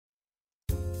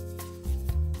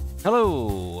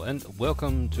Hello and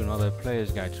welcome to another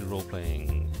Player's Guide to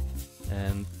Roleplaying,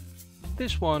 and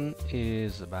this one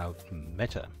is about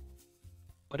meta.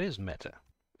 What is meta?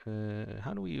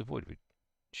 How do we avoid it?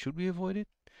 Should we avoid it?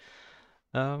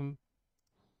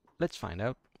 Let's find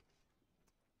out.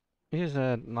 Here's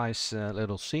a nice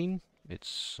little scene. It's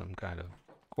some kind of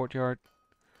courtyard.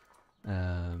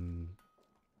 The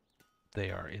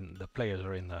players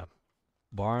are in a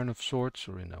barn of sorts,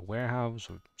 or in a warehouse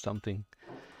or something.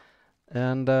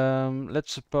 And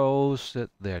let's suppose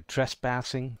that they're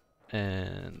trespassing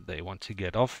and they want to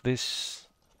get off this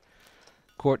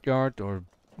courtyard or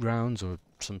grounds or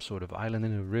some sort of island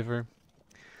in a river.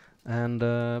 And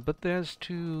but there's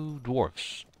two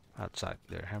dwarfs outside.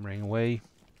 They're hammering away,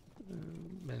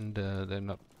 and they're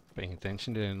not paying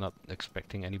attention. They're not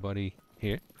expecting anybody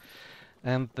here.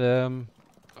 And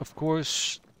of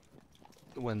course,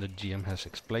 when the GM has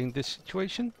explained this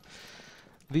situation,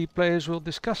 the players will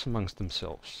discuss amongst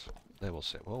themselves. They will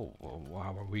say, well,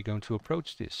 how are we going to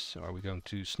approach this? Are we going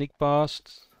to sneak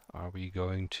past? Are we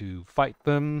going to fight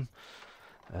them?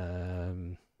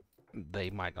 They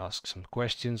might ask some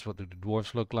questions. What do the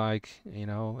dwarves look like? You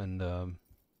know, and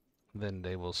then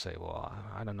they will say, well,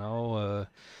 I don't know,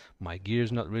 my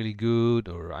gear's not really good,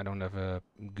 or I don't have a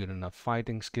good enough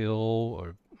fighting skill,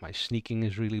 or my sneaking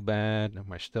is really bad, or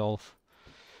my stealth.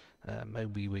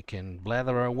 Maybe we can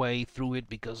blather our way through it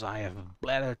because I have a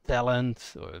blather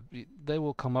talent. Or they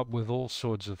will come up with all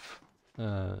sorts of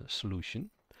solution.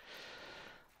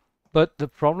 But the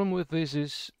problem with this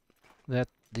is that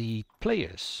the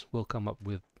players will come up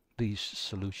with these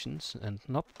solutions and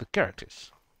not the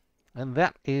characters. And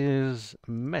that is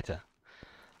meta.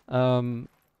 Three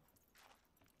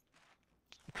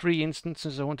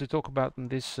instances I want to talk about in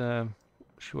this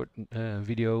short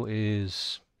video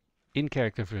is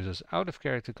in-character versus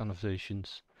out-of-character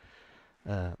conversations,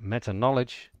 meta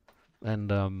knowledge,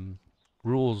 and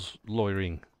rules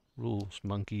lawyering, rules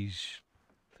monkeys,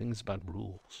 things about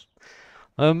rules.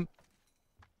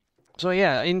 So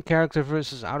yeah, in-character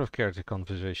versus out-of-character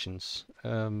conversations.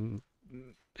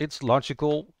 It's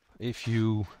logical if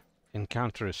you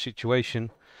encounter a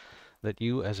situation that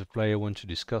you as a player want to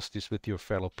discuss this with your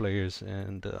fellow players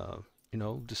and you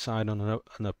know, decide on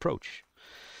an approach.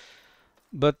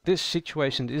 But this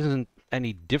situation isn't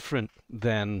any different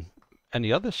than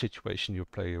any other situation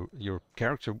your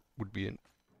character would be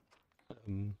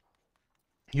in.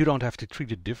 You don't have to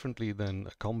treat it differently than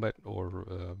a combat or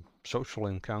a social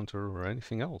encounter or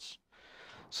anything else.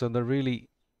 So there really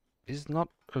is not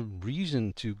a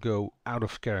reason to go out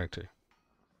of character.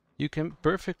 You can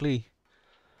perfectly,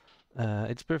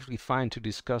 it's perfectly fine to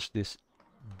discuss this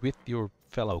with your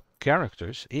fellow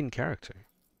characters in character.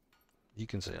 You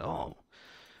can say, oh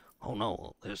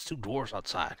no, there's two dwarves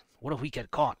outside. What if we get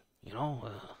caught? You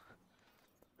know,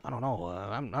 I don't know.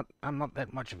 I'm not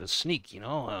that much of a sneak. You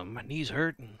know, my knees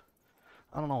hurt, and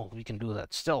I don't know if we can do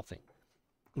that stealth thing.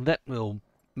 That will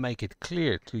make it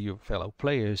clear to your fellow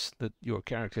players that your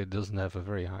character doesn't have a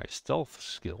very high stealth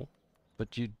skill,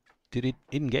 but you did it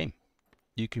in game.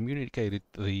 You communicated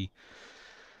the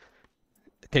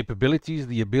capabilities,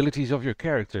 the abilities of your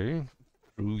character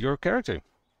through your character,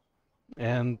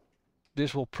 and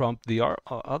this will prompt the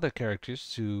other characters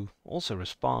to also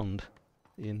respond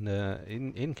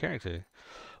in character.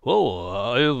 Well,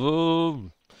 I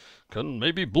can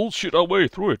maybe bullshit our way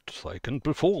through it. I can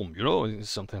perform, you know,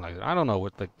 something like that. I don't know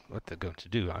what they're going to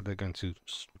do. How they're going to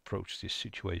approach this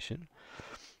situation.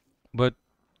 But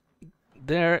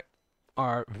there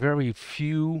are very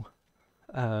few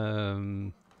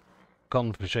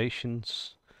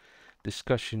conversations,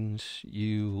 discussions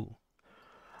you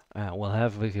will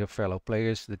have with your fellow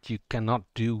players that you cannot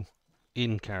do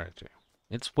in character.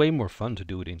 It's way more fun to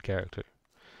do it in character.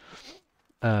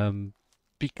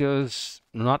 Because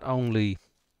not only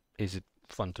is it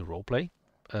fun to roleplay,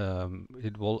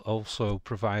 it will also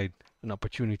provide an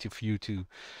opportunity for you to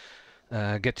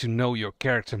get to know your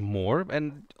character more,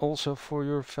 and also for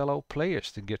your fellow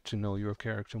players to get to know your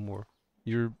character more.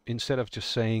 You're, instead of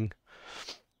just saying,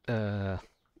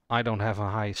 I don't have a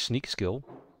high sneak skill,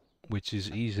 which is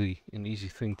an easy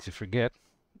thing to forget,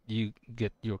 you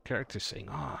get your character saying,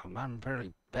 oh, I'm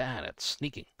very bad at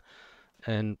sneaking.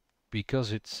 And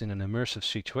because it's in an immersive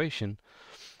situation,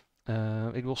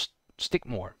 it will stick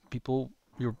more. People,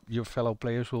 your fellow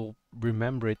players will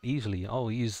remember it easily. Oh,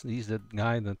 he's that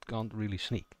guy that can't really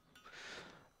sneak.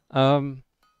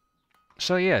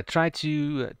 So yeah, try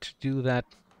to do that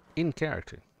in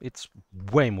character. It's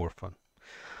way more fun.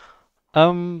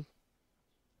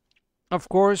 Of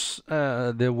course,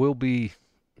 there will be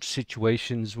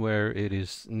situations where it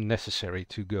is necessary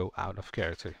to go out of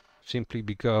character, simply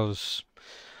because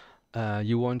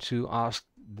you want to ask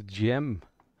the GM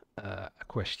a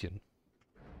question.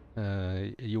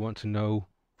 You want to know,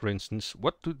 for instance,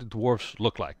 what do the dwarves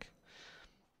look like?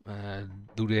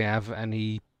 Do they have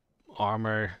any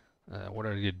armor? What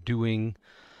are they doing?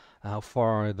 How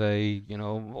far are they? You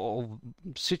know, all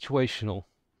situational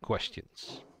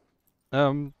questions.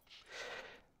 Um,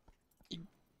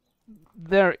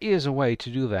 there is a way to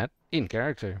do that in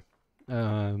character.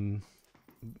 Um,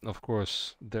 of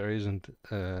course, there isn't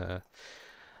a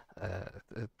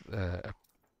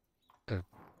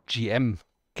GM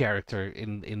character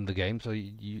in the game, so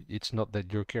it's not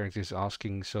that your character is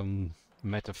asking some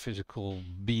metaphysical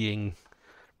being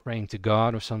praying to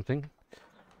God or something.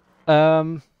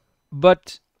 Um,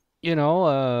 but you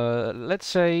know, let's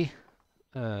say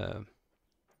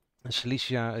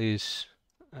Celicia is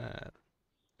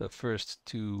the first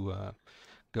to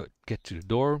get to the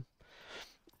door,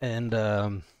 and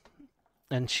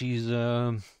she's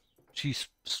you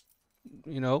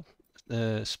know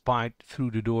spied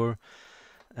through the door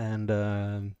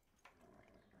and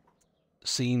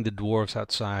seen the dwarves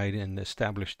outside and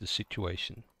established the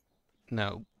situation.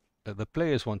 Now, the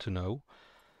players want to know,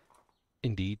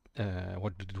 indeed,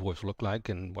 what do the dwarves look like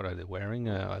and what are they wearing?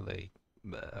 Are they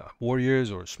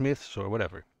warriors or smiths or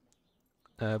whatever?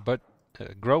 But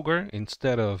Groger,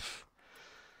 instead of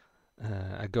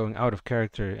going out of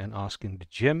character and asking the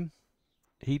GM,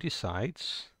 he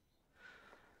decides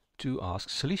to ask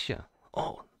Celicia.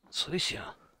 Oh,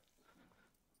 Celicia,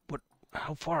 what?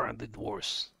 How far are the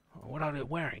dwarves? What are they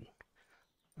wearing?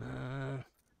 Uh,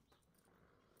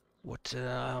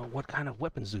 what kind of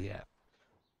weapons do you have?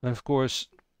 And of course,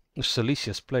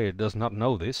 Celicia's player does not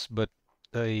know this, but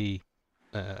they,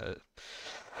 uh,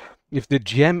 if the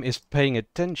GM is paying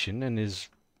attention and is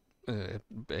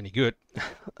any good,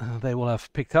 they will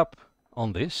have picked up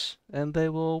on this and they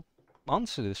will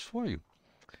answer this for you.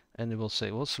 And they will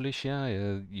say, well,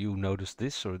 Celicia, you noticed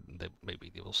this, or maybe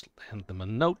they will hand them a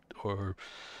note or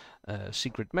a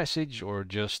secret message, or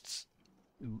just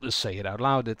say it out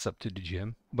loud. It's up to the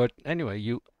GM. But anyway,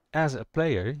 you, as a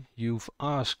player, you've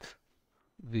asked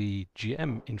the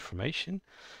GM information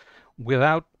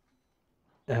without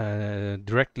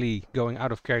directly going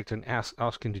out of character and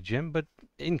asking the GM, but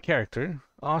in character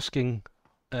asking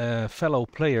a fellow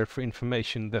player for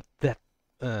information that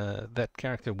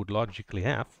character would logically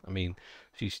have. I mean,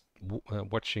 she's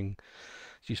watching,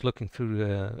 she's looking through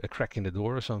a crack in the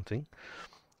door or something,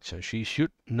 so she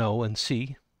should know and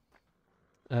see.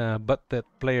 But that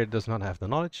player does not have the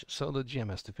knowledge, so the GM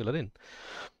has to fill it in.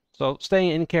 So staying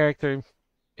in character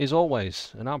is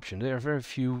always an option. There are very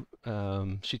few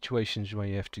situations where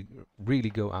you have to really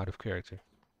go out of character.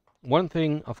 One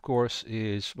thing, of course,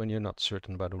 is when you're not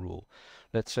certain about a rule.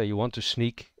 Let's say you want to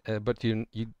sneak, but you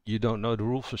don't know the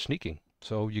rules for sneaking,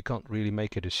 so you can't really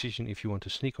make a decision if you want to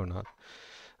sneak or not.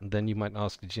 And then you might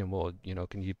ask the GM, well, you know,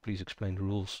 can you please explain the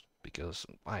rules, because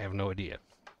I have no idea.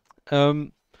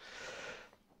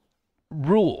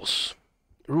 Rules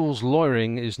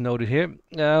lawyering is noted here.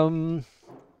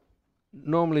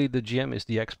 Normally the GM is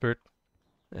the expert,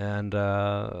 and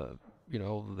you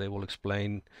know, they will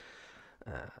explain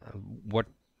what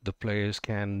the players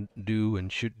can do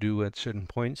and should do at certain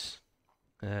points,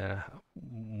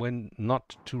 when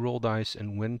not to roll dice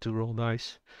and when to roll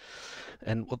dice,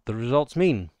 and what the results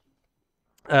mean.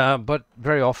 But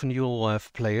very often you'll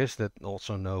have players that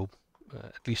also know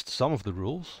at least some of the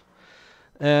rules.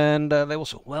 And they will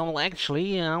say, well,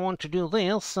 actually, I want to do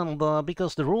this, and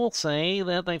because the rules say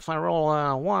that if I roll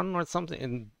a 1 or something,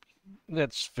 and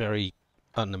that's very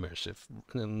unimmersive.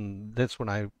 And that's what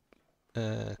I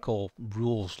call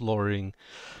rules lawyering,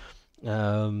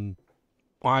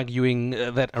 arguing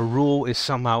that a rule is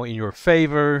somehow in your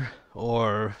favor,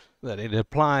 or that it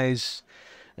applies,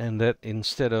 and that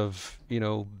instead of, you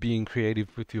know, being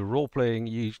creative with your role playing,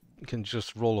 you can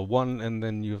just roll a 1 and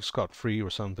then you're scot-free or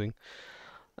something.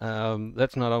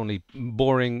 That's not only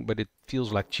boring, but it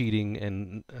feels like cheating,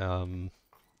 and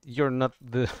you're not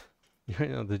the you're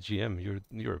not the GM.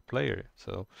 You're a player.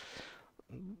 So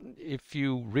if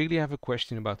you really have a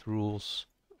question about the rules,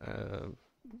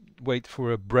 wait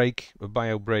for a break, a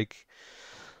bio break,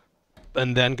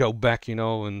 and then go back, you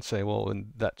know, and say, well,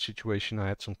 in that situation, I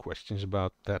had some questions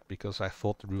about that because I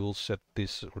thought the rules said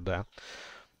this or that.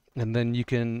 And then you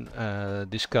can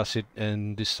discuss it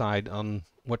and decide on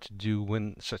what to do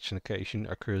when such an occasion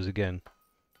occurs again.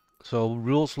 So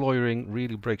rules lawyering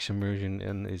really breaks immersion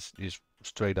and is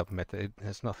straight up meta. It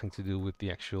has nothing to do with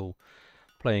the actual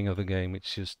playing of the game.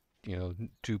 It's just, you know,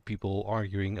 two people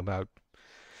arguing about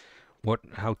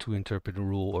how to interpret a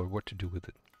rule or what to do with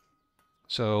it.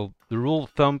 So the rule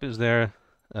of thumb is there.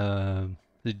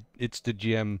 It's the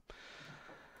GM.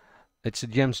 It's the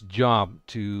GM's job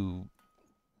to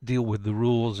deal with the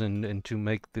rules and to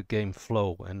make the game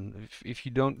flow. And if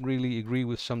you don't really agree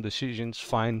with some decisions,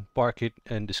 fine, park it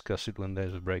and discuss it when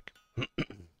there's a break.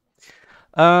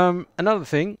 Another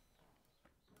thing,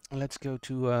 let's go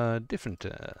to a different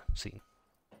scene.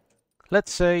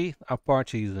 Let's say our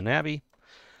party is an abbey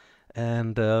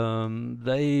and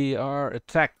they are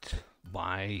attacked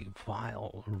by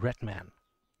vile red men.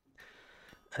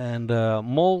 And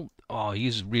Mole, oh,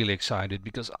 he's really excited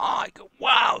because, oh,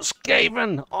 wow,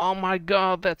 Skaven! Oh my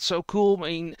god, that's so cool! I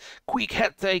mean, quick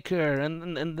head taker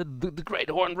and the Great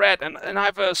Horn Red, and I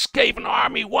have a Skaven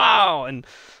army, wow! And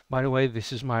by the way,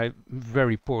 this is my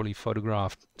very poorly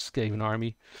photographed Skaven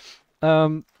army.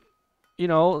 You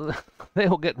know,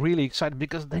 they'll get really excited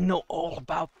because they know all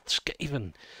about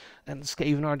Skaven. And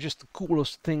Skaven are just the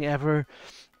coolest thing ever.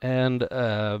 And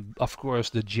of course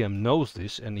the GM knows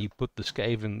this and he put the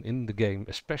Skaven in the game,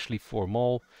 especially for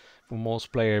Mole's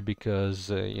player, because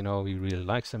you know, he really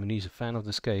likes them and he's a fan of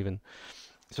the Skaven.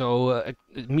 So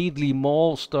immediately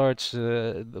Mole's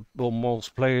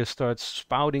player starts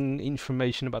spouting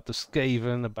information about the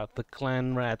Skaven, about the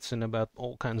clan rats, and about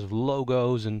all kinds of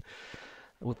logos, and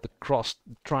with the crossed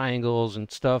triangles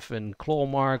and stuff, and claw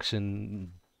marks,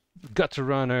 and gutter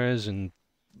runners, and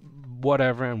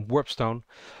whatever, and warpstone.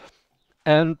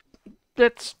 And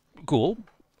that's cool.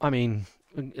 I mean,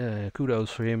 kudos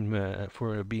for him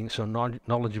for being so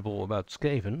knowledgeable about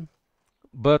Skaven.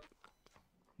 But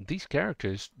these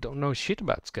characters don't know shit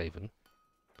about Skaven,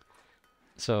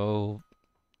 so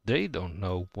they don't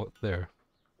know what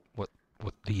what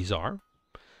these are.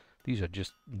 These are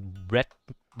just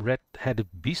red-headed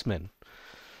beastmen,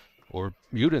 or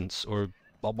mutants, or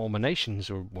abominations,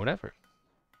 or whatever.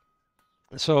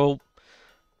 So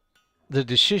the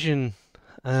decision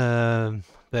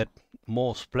that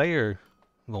Mole's player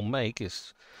will make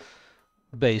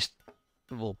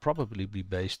will probably be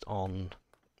based on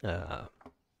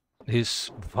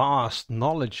his vast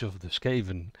knowledge of the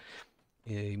Skaven.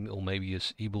 Or maybe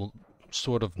he will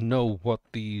sort of know what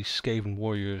the Skaven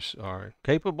warriors are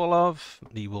capable of.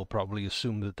 He will probably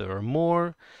assume that there are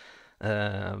more.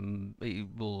 He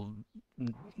will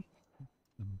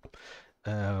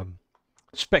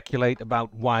speculate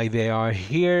about why they are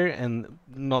here, and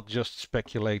not just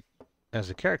speculate as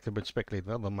a character, but speculate,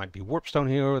 well, there might be warpstone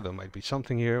here, or there might be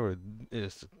something here, or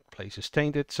the place is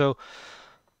tainted. So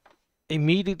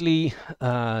immediately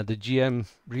the GM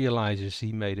realizes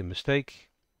he made a mistake,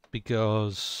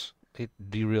 because it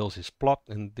derails his plot,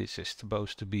 and this is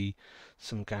supposed to be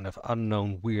some kind of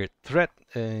unknown weird threat,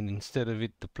 and instead of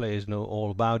it the players know all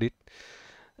about it,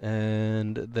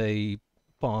 and the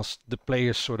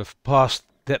players sort of passed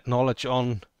that knowledge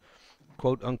on,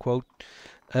 quote unquote,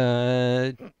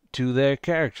 to their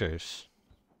characters.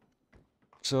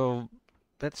 So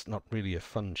that's not really a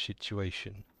fun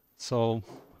situation. So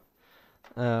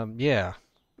yeah,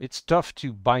 it's tough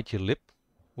to bite your lip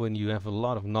when you have a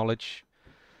lot of knowledge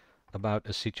about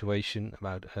a situation,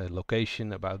 about a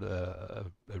location, about a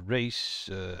race,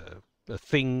 a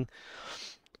thing,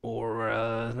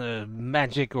 or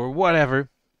magic, or whatever.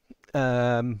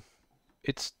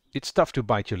 It's tough to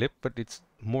bite your lip, but it's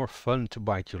more fun to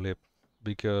bite your lip,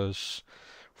 because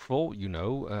for all you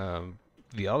know,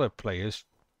 the other players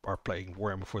are playing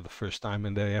Warhammer for the first time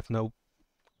and they have no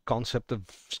concept of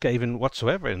Skaven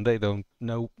whatsoever, and they don't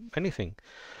know anything.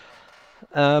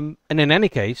 And in any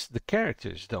case, the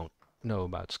characters don't know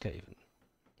about Skaven.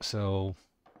 So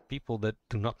people that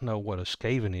do not know what a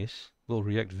Skaven is will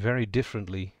react very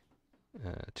differently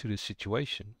to the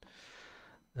situation.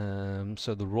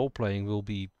 So the role playing will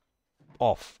be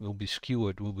off, will be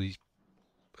skewed, will be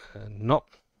not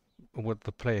what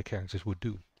the player characters would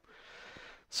do.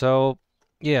 So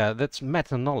yeah, that's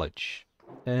meta knowledge,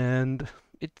 and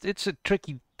it's a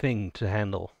tricky thing to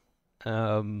handle.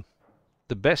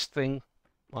 The best thing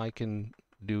I can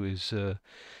do is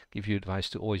give you advice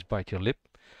to always bite your lip.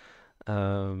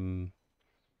 A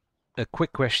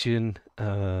quick question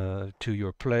to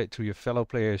your fellow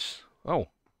players. Oh,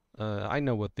 I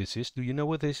know what this is. Do you know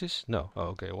what this is? No. Oh,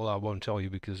 okay. Well, I won't tell you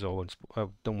because I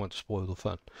don't want to spoil the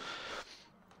fun.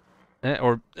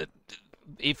 Or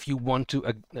if you want to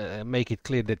make it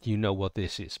clear that you know what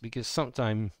this is, because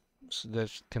sometimes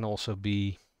that can also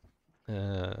be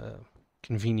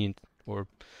convenient or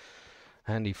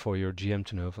handy for your GM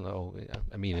to know. Oh,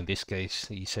 I mean, in this case,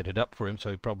 he set it up for him, so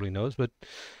he probably knows. But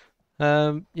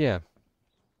yeah.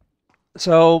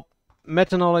 So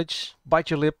meta knowledge, bite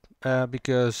your lip,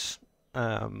 because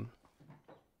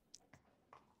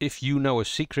if you know a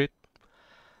secret,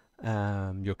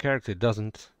 your character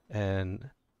doesn't,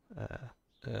 and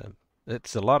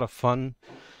It's a lot of fun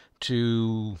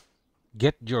to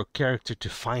get your character to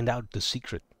find out the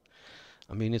secret.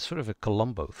 I mean, it's sort of a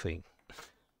Columbo thing.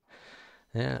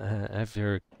 Yeah, have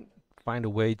your find a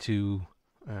way to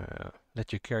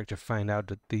let your character find out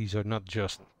that these are not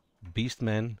just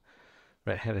beastmen,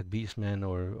 red-headed beastmen,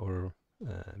 or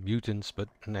mutants, but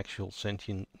an actual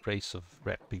sentient race of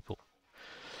red people.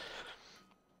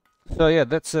 So yeah,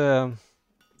 that's an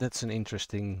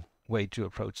interesting way to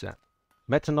approach that.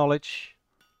 Meta knowledge,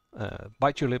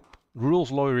 bite your lip,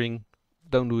 rules lawyering,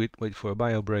 don't do it, wait for a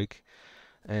bio break,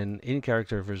 and in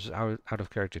character versus out of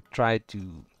character, try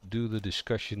to do the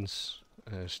discussions,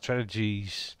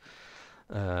 strategies,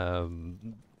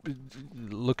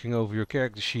 looking over your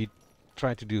character sheet,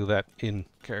 try to do that in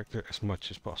character as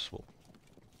much as possible.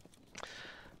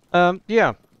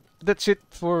 Yeah, that's it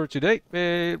for today.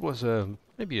 It was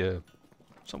maybe a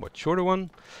somewhat shorter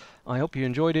one. I hope you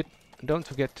enjoyed it. Don't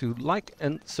forget to like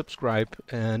and subscribe,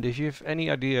 and if you have any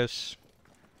ideas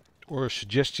or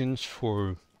suggestions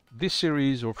for this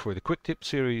series or for the quick tip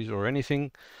series or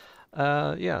anything,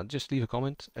 yeah, just leave a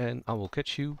comment and I will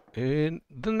catch you in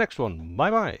the next one.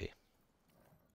 Bye bye.